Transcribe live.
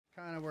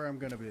of where I'm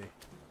gonna be.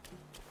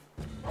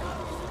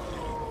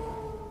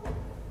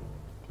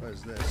 What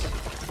is this?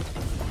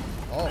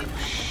 Oh,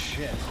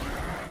 shit.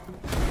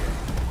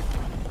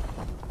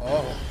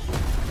 Oh.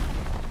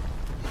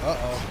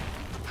 Uh-oh.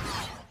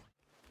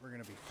 We're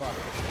gonna be fucked.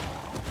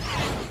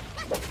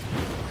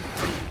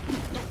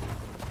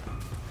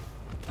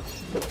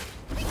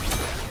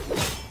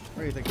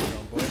 Where do you think you're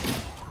going, boy?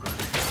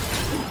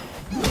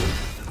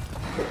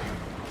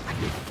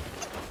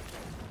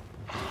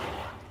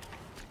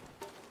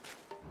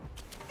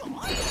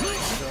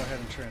 Go ahead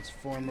and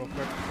transform real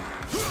quick.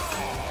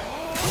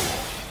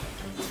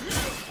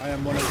 I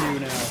am one of you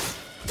now.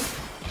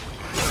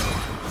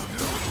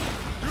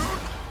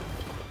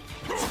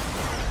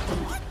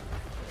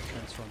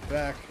 Transform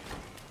back.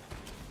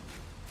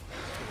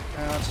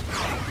 Out.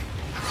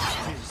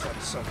 Jesus, that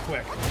was so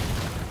quick.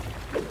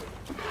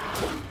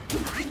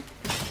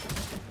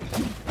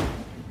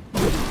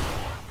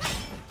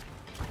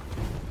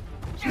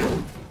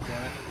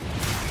 Damn it.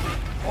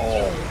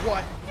 Oh,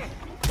 what?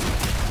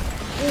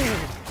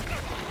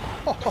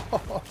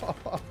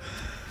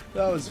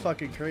 That was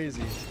fucking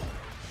crazy.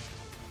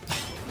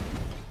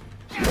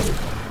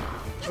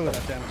 Oh,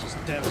 that damage is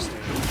devastating.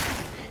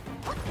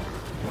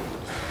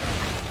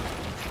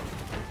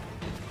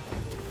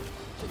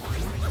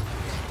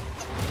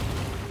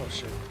 Oh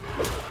shit.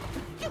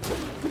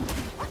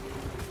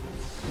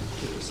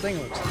 Dude, this thing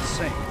looks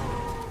insane.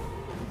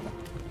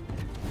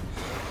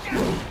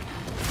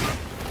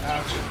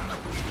 Ouch.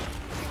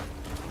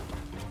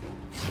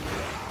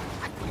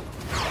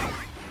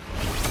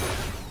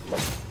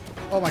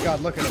 Oh my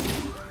god, look at him.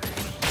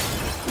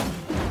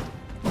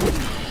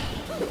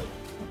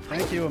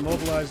 Thank you,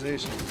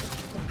 immobilization.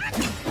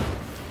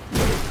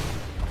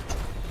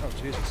 Oh,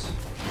 Jesus.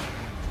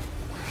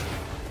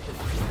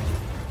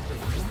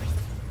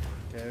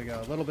 Okay, we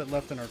got a little bit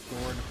left in our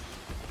gourd.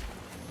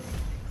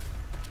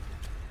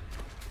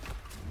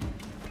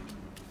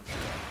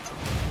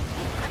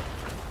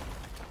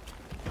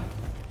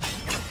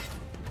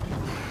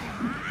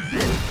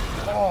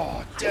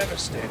 Oh,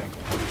 devastating.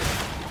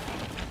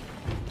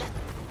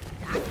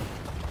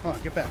 Come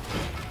on, get back.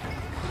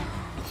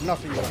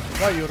 Enough of you.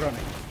 Why are you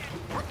running?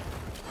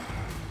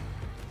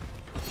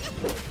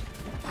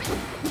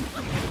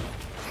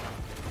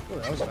 Oh,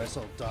 that was a nice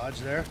little dodge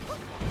there.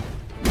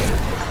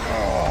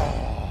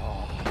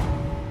 Oh.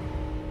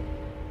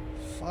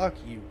 Fuck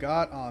you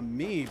got on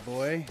me,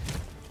 boy.